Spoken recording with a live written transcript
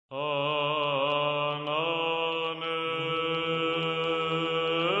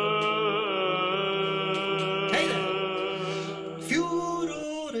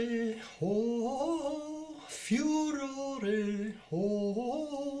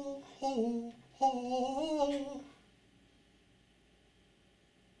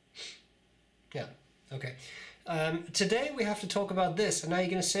Okay. Today we have to talk about this, and now you're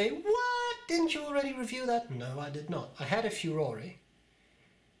going to say, what? Didn't you already review that? No, I did not. I had a Furore.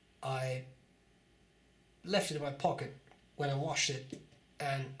 I left it in my pocket when I washed it,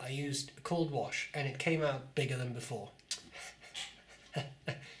 and I used a cold wash, and it came out bigger than before.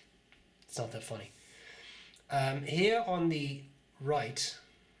 It's not that funny. Here on the right,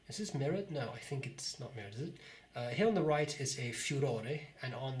 is this mirrored? No, I think it's not mirrored, is it? Here on the right is a Furore,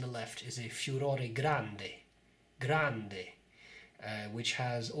 and on the left is a Furore Grande, which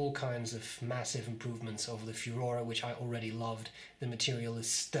has all kinds of massive improvements over the Furore, which I already loved. The material is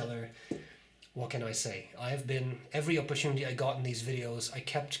stellar. What can I say? I have been, every opportunity I got in these videos, I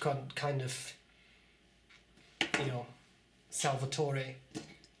kept kind of, you know, Salvatore,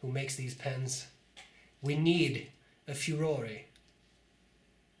 who makes these pens. We need a Furore.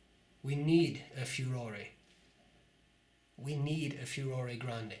 We need a Furore. We need a Furore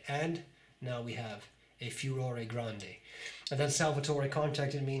Grande. And now we have a Furore Grande. And then Salvatore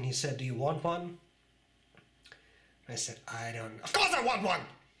contacted me and he said, do you want one? I said, I don't know. Of course I want one!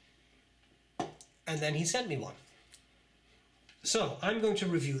 And then he sent me one. So I'm going to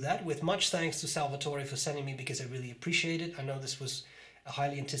review that with much thanks to Salvatore for sending me, because I really appreciate it. I know this was a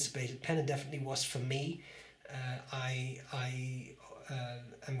highly anticipated pen. It definitely was for me. I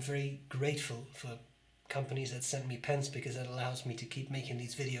am very grateful for companies that send me pens, because it allows me to keep making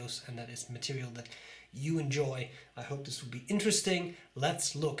these videos, and that is material that you enjoy. I hope this will be interesting.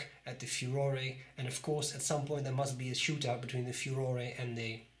 Let's look at the Furore, and of course at some point there must be a shootout between the Furore and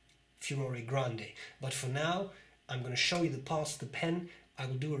the Furore Grande. But for now, I'm going to show you the parts of the pen. I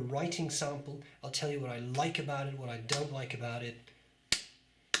will do a writing sample. I'll tell you what I like about it, what I don't like about it.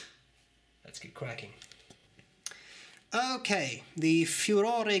 Let's get cracking. Okay, the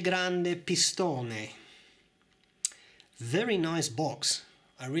Furore Grande Pistone. Very nice box.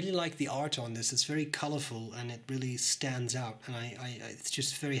 I really like the art on this. It's very colorful and it really stands out, and it's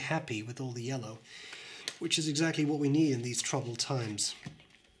just very happy with all the yellow, which is exactly what we need in these troubled times.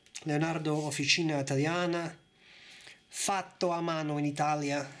 Leonardo, Officina Italiana, fatto a mano in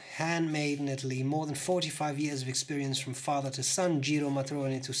Italia, handmade in Italy, more than 45 years of experience from father to son, Giro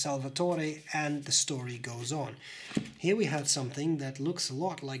Matrone to Salvatore, and the story goes on. Here we have something that looks a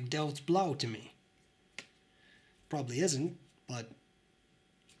lot like Delft Blauw to me. Probably isn't, but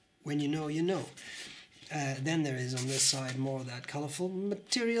when you know, you know. Then there is on this side more of that colorful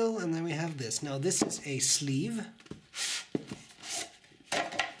material, and then we have this. Now this is a sleeve.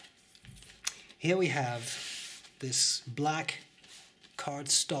 Here we have this black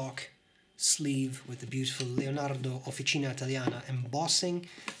cardstock sleeve with the beautiful Leonardo Officina Italiana embossing,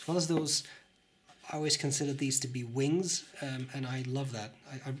 as well as those, I always consider these to be wings, and I love that.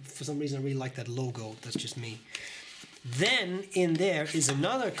 For some reason I really like that logo, that's just me. Then in there is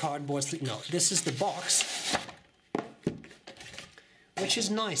another cardboard sleeve. No, this is the box, which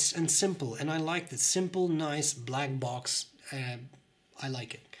is nice and simple, and I like the simple, nice black box. I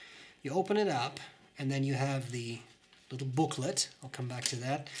like it. You open it up, and then you have the little booklet. I'll come back to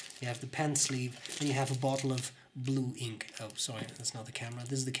that. You have the pen sleeve, and you have a bottle of blue ink. Oh, sorry, that's not the camera.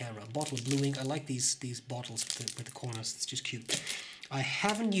 This is the camera. A bottle of blue ink. I like these bottles with the corners. It's just cute. I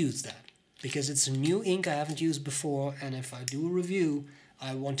haven't used that, because it's a new ink I haven't used before, and if I do a review,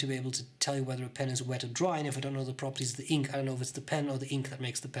 I want to be able to tell you whether a pen is wet or dry, and if I don't know the properties of the ink, I don't know if it's the pen or the ink that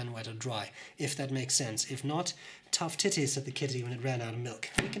makes the pen wet or dry, if that makes sense. If not, tough titties, said the kitty when it ran out of milk.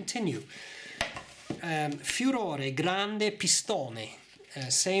 We continue. Furore Grande Pistone.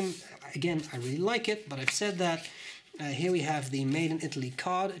 Same, again, I really like it, but I've said that. Here we have the Made in Italy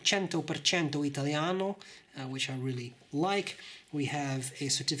card, 100% Italiano, which I really like. We have a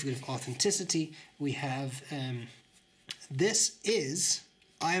certificate of authenticity. We have, this is,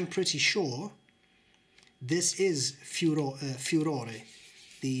 I am pretty sure, this is Furore,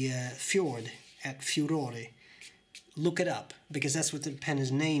 the fjord at Furore. Look it up, because that's what the pen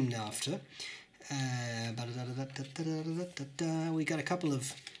is named after. We got a couple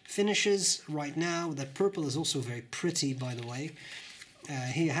of finishes right now. That purple is also very pretty, by the way.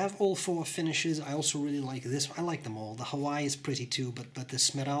 Here you have all four finishes. I also really like this. I like them all. The Hawaii is pretty too, but the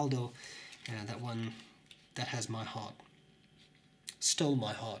Smeraldo, that one, that has my heart. Stole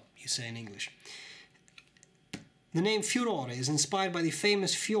my heart, you say in English. The name Furore is inspired by the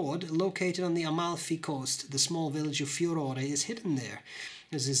famous fjord located on the Amalfi coast. The small village of Furore is hidden there.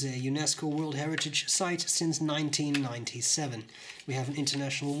 This is a UNESCO World Heritage Site since 1997. We have an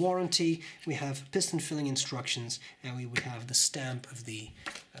international warranty, we have piston filling instructions, and we would have the stamp of the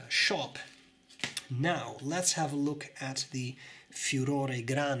shop. Now, let's have a look at the Furore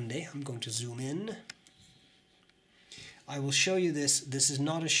Grande. I'm going to zoom in. I will show you this. This is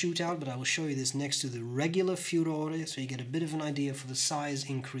not a shootout, but I will show you this next to the regular Furore, so you get a bit of an idea for the size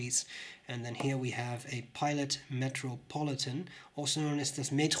increase. And then here we have a Pilot Metropolitan, also known as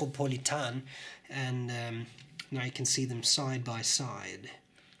this Metropolitan, and now you can see them side by side.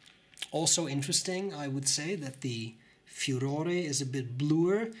 Also interesting, I would say, that the Furore is a bit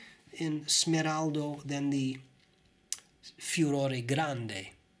bluer in Smeraldo than the Furore Grande.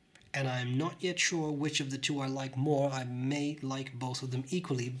 And I'm not yet sure which of the two I like more. I may like both of them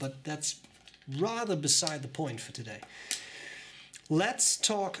equally, but that's rather beside the point for today. Let's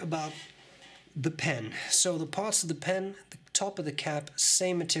talk about the pen. So the parts of the pen, the top of the cap,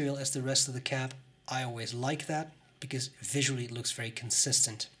 same material as the rest of the cap. I always like that because visually it looks very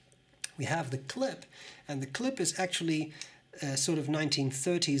consistent. We have the clip, and the clip is actually sort of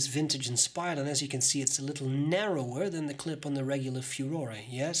 1930s vintage inspired, and as you can see it's a little narrower than the clip on the regular Furore.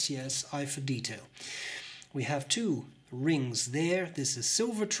 Yes, yes, eye for detail. We have two rings there. This is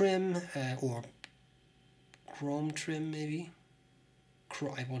silver trim or chrome trim maybe.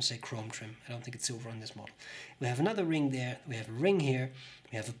 I won't say chrome trim. I don't think it's silver on this model. We have another ring there. We have a ring here.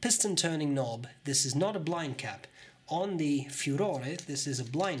 We have a piston turning knob. This is not a blind cap. On the Furore, this is a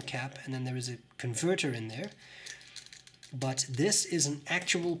blind cap, and then there is a converter in there. But this is an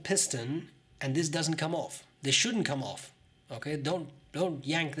actual piston, and this doesn't come off. This shouldn't come off. Okay, don't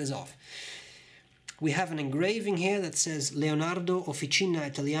yank this off. We have an engraving here that says Leonardo Officina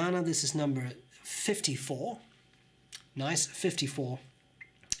Italiana. This is number 54. Nice, 54.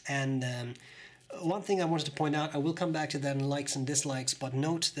 And one thing I wanted to point out, I will come back to that in likes and dislikes, but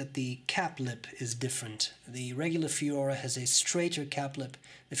note that the cap lip is different. The regular Furore has a straighter cap lip.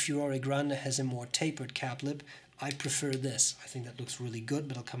 The Furore Grande has a more tapered cap lip. I prefer this. I think that looks really good,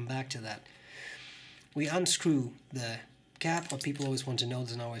 but I'll come back to that. We unscrew the cap. What people always want to know,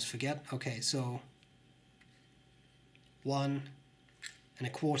 and I always forget. Okay, so 1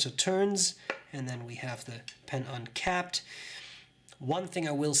 1/4 turns, and then we have the pen uncapped. One thing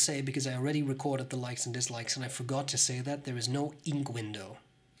I will say, because I already recorded the likes and dislikes, and I forgot to say that, there is no ink window.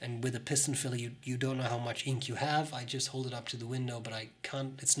 And with a piston filler, you don't know how much ink you have. I just hold it up to the window, but I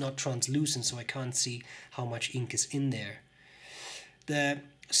can't. It's not translucent, so I can't see how much ink is in there. The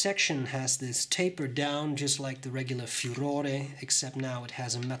section has this taper down, just like the regular Furore, except now it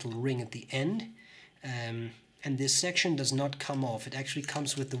has a metal ring at the end. And this section does not come off. It actually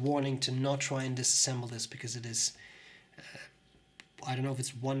comes with the warning to not try and disassemble this, because it is... I don't know if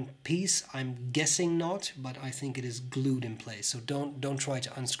it's one piece. I'm guessing not, but I think it is glued in place. So don't try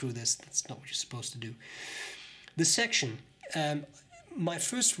to unscrew this. That's not what you're supposed to do. The section. My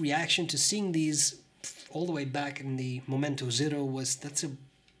first reaction to seeing these all the way back in the Momento Zero was that's a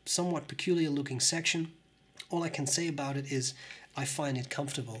somewhat peculiar looking section. All I can say about it is I find it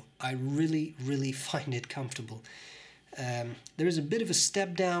comfortable. I really, really find it comfortable. There is a bit of a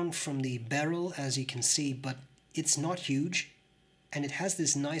step down from the barrel, as you can see, but it's not huge. And it has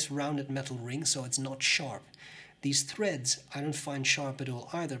this nice rounded metal ring, so it's not sharp. These threads I don't find sharp at all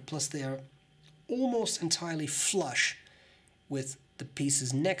either, plus they are almost entirely flush with the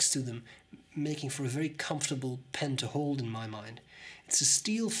pieces next to them, making for a very comfortable pen to hold in my mind. It's a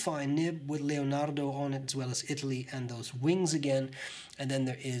steel fine nib with Leonardo on it, as well as Italy, and those wings again, and then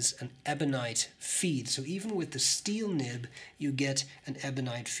there is an ebonite feed. So even with the steel nib, you get an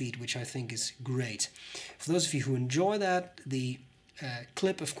ebonite feed, which I think is great. For those of you who enjoy that, the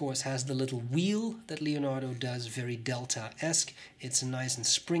clip, of course, has the little wheel that Leonardo does, very Delta-esque. It's a nice and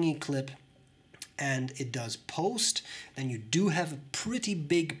springy clip, and it does post. Then you do have a pretty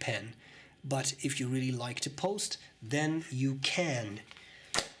big pen, but if you really like to post, then you can.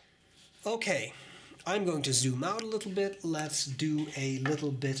 Okay, I'm going to zoom out a little bit. Let's do a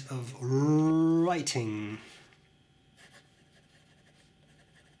little bit of writing.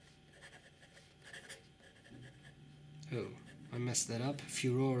 Oh, I messed that up.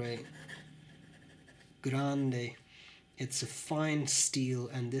 Furore Grande. It's a fine steel,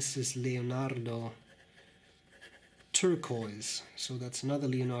 and this is Leonardo turquoise. So that's another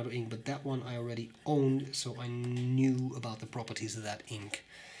Leonardo ink, but that one I already owned, so I knew about the properties of that ink.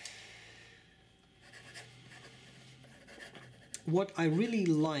 What I really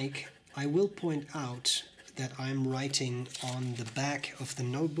like, I will point out that I'm writing on the back of the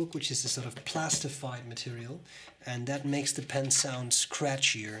notebook, which is a sort of plastified material, and that makes the pen sound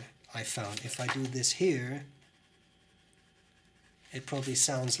scratchier, I found. If I do this here, it probably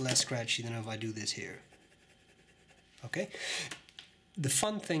sounds less scratchy than if I do this here. Okay? The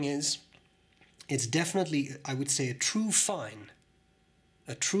fun thing is, it's definitely, I would say, a true fine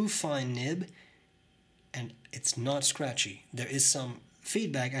nib, and it's not scratchy. There is some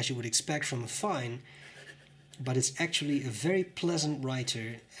feedback, as you would expect from a fine, but it's actually a very pleasant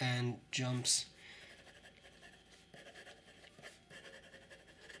writer and jumps.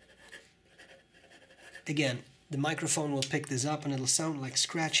 Again, the microphone will pick this up and it'll sound like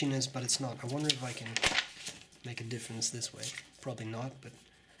scratchiness, but it's not. I wonder if I can make a difference this way. Probably not, but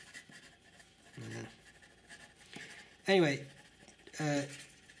anyway,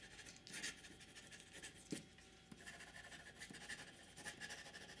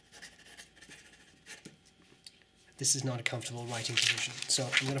 this is not a comfortable writing position, so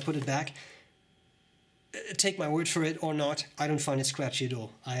I'm going to put it back. Take my word for it or not, I don't find it scratchy at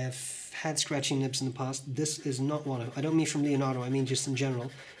all. I have had scratchy nibs in the past. This is not one of them. I don't mean from Leonardo, I mean just in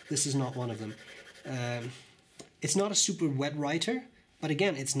general. This is not one of them. It's not a super wet writer, but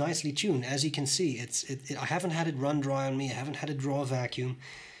again, it's nicely tuned. As you can see, I haven't had it run dry on me. I haven't had it draw a vacuum.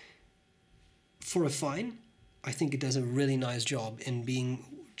 For a fine, I think it does a really nice job in being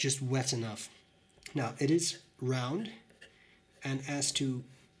just wet enough. Now, it is round, and as to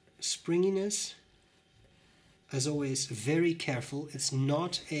springiness, as always, very careful. It's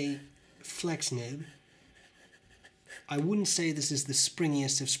not a flex nib. I wouldn't say this is the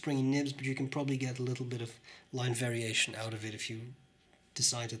springiest of springy nibs, but you can probably get a little bit of line variation out of it if you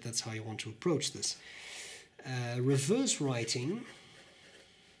decide that that's how you want to approach this. Reverse writing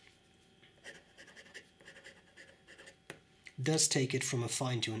does take it from a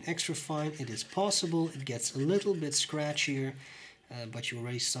fine to an extra fine. It is possible. It gets a little bit scratchier, but you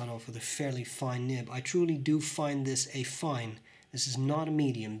already start off with a fairly fine nib. I truly do find this a fine. This is not a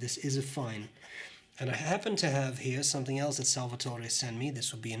medium. This is a fine. And I happen to have here something else that Salvatore sent me.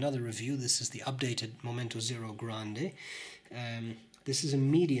 This will be another review. This is the updated Momento Zero Grande. This is a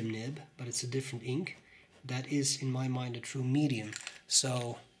medium nib, but it's a different ink. That is, in my mind, a true medium.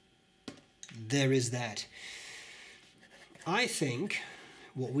 So there is that. I think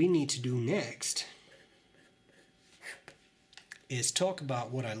what we need to do next is talk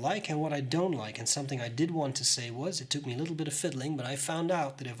about what I like and what I don't like. And something I did want to say was, it took me a little bit of fiddling, but I found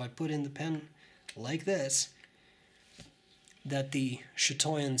out that if I put in the pen like this, that the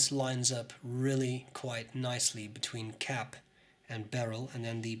chatoyance lines up really quite nicely between cap and barrel, and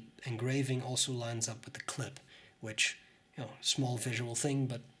then the engraving also lines up with the clip, which, you know, small visual thing,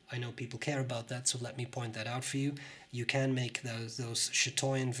 but I know people care about that, so let me point that out for you. You can make those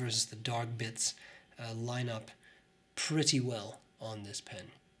chatoyant versus the dark bits line up pretty well on this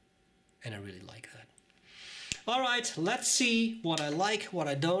pen, and I really like that. All right, let's see what I like, what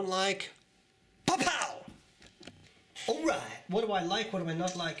I don't like. Pow! Alright, what do I like, what do I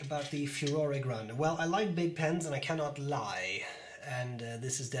not like about the Furore Grande? Well, I like big pens and I cannot lie. And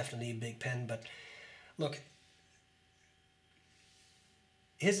this is definitely a big pen, but look,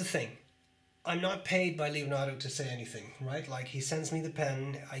 here's the thing. I'm not paid by Leonardo to say anything, right? Like, he sends me the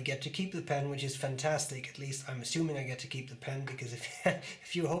pen, I get to keep the pen, which is fantastic. At least I'm assuming I get to keep the pen, because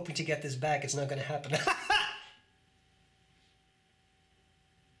if you're hoping to get this back, it's not going to happen.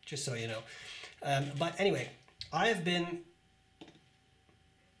 Just so you know. But anyway, I have been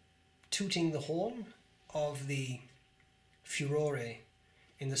tooting the horn of the Furore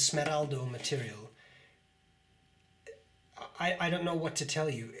in the Smeraldo material. I don't know what to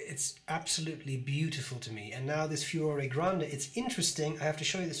tell you. It's absolutely beautiful to me. And now this Furore Grande, it's interesting. I have to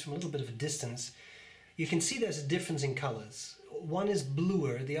show you this from a little bit of a distance. You can see there's a difference in colors. One is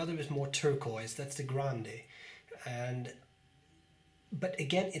bluer, the other is more turquoise. That's the Grande. But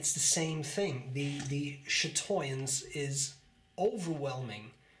again, it's the same thing. The chatoyance is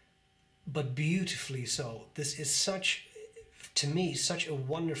overwhelming, but beautifully so. This is such, to me, such a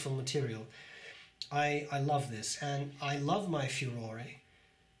wonderful material. I love this, and I love my Furore.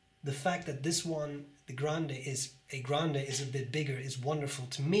 The fact that this one, the Grande is a bit bigger, is wonderful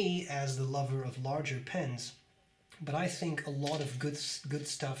to me as the lover of larger pens. But I think a lot of good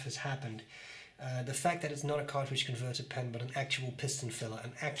stuff has happened. The fact that it's not a cartridge converted pen, but an actual piston filler,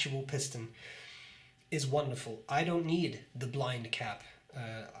 an actual piston, is wonderful. I don't need the blind cap.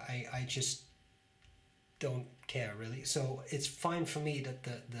 I just don't care, really. So it's fine for me that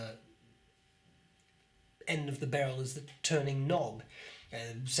the end of the barrel is the turning knob.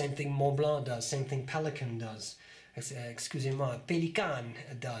 Same thing Mont Blanc does, same thing Pelican does, excusez-moi, Pelican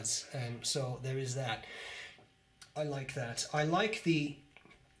does. So there is that. I like that. I like the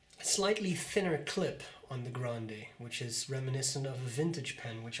slightly thinner clip on the Grande, which is reminiscent of a vintage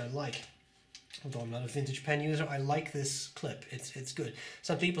pen, which I like. Although I'm not a vintage pen user, I like this clip. It's good.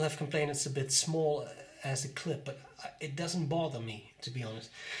 Some people have complained it's a bit small as a clip, but it doesn't bother me, to be honest.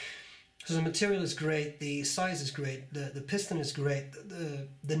 So the material is great, the size is great, the piston is great,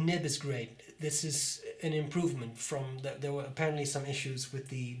 the nib is great. this is an improvement from there were apparently some issues with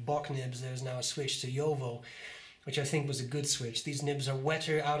the Bock nibs. There's now a switch to Jovo, which I think was a good switch. These nibs are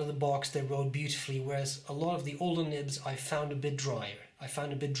wetter out of the box, they rode beautifully, whereas a lot of the older nibs I found a bit drier. I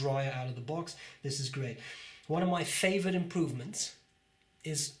found a bit drier out of the box. This is great. One of my favorite improvements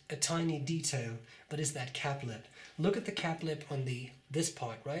is a tiny detail, but is that cap lip. Look at the cap lip on this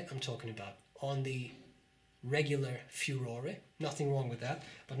part, right? I'm talking about on the regular Furore. Nothing wrong with that.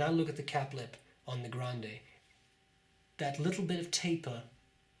 But now look at the cap lip on the Grande. That little bit of taper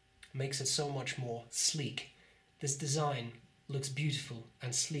makes it so much more sleek. This design looks beautiful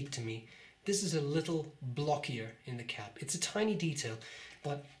and sleek to me. This is a little blockier in the cap. It's a tiny detail,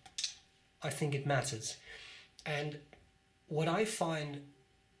 but I think it matters. And what I find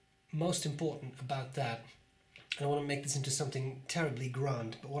most important about that, I don't want to make this into something terribly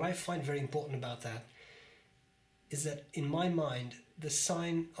grand, but what I find very important about that is that in my mind, the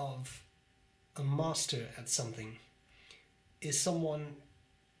sign of a master at something is someone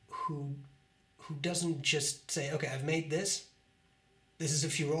who doesn't just say, okay, I've made this is a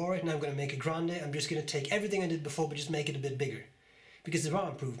Furore, and I'm going to make a Grande, I'm just going to take everything I did before but just make it a bit bigger. Because there are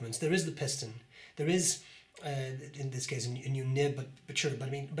improvements. There is the piston. There is, in this case, a new nib, but sure,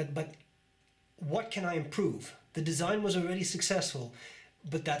 but what can I improve? The design was already successful,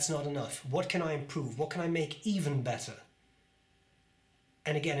 but that's not enough. What can I improve? What can I make even better?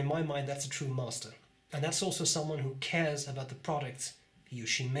 And again, in my mind, that's a true master. And that's also someone who cares about the products he or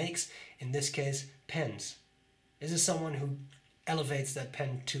she makes, in this case, pens. This is someone who elevates that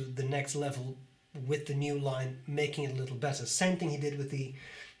pen to the next level with the new line, making it a little better. Same thing he did with the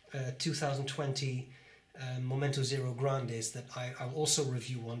 2020 Momento Zero Grandes that I'll also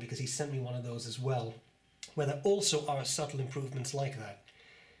review one, because he sent me one of those as well, where there also are subtle improvements like that.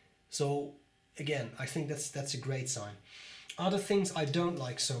 So again, I think that's a great sign. Other things I don't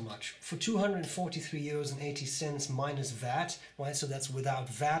like so much. For 243 euros and 80 cents minus VAT, right? So that's without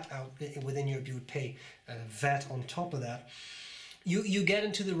VAT. Within Europe you would pay VAT on top of that. You get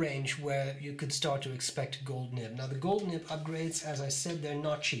into the range where you could start to expect gold nib. Now the gold nib upgrades, as I said, they're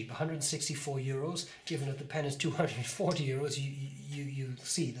not cheap. 164 euros, given that the pen is 240 euros, you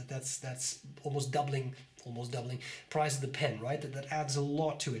see that that's almost doubling price of the pen, right? That adds a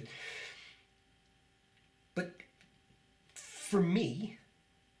lot to it. But for me,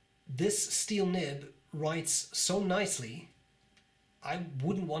 this steel nib writes so nicely, I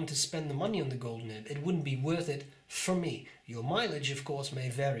wouldn't want to spend the money on the gold nib. It wouldn't be worth it for me. Your mileage, of course, may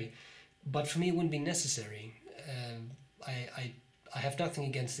vary, but for me it wouldn't be necessary. I have nothing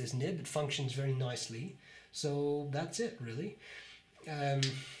against this nib. It functions very nicely. So that's it, really.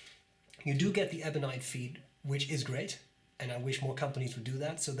 You do get the ebonite feed, which is great, and I wish more companies would do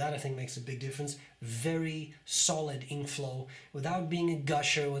that. So that, I think, makes a big difference. Very solid ink flow, without being a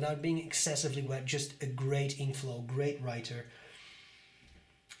gusher, without being excessively wet, just a great ink flow, great writer.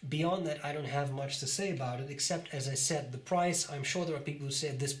 Beyond that, I don't have much to say about it, except, as I said, the price. I'm sure there are people who say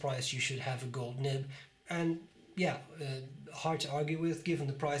at this price you should have a gold nib, and yeah, hard to argue with given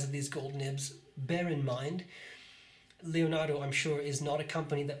the price of these gold nibs. Bear in mind, Leonardo, I'm sure, is not a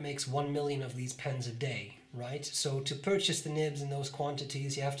company that makes 1 million of these pens a day, right? So to purchase the nibs in those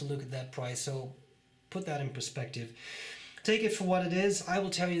quantities, you have to look at that price. So put that in perspective. Take it for what it is. I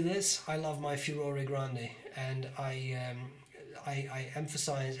will tell you this: I love my Furore Grande, and I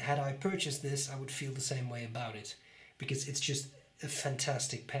emphasize, had I purchased this, I would feel the same way about it, because it's just a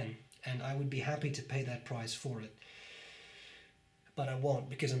fantastic pen, and I would be happy to pay that price for it. But I won't,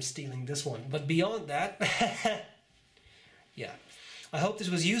 because I'm stealing this one. But beyond that, yeah. I hope this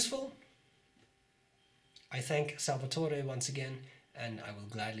was useful. I thank Salvatore once again, and I will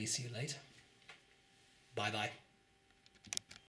gladly see you later. Bye-bye.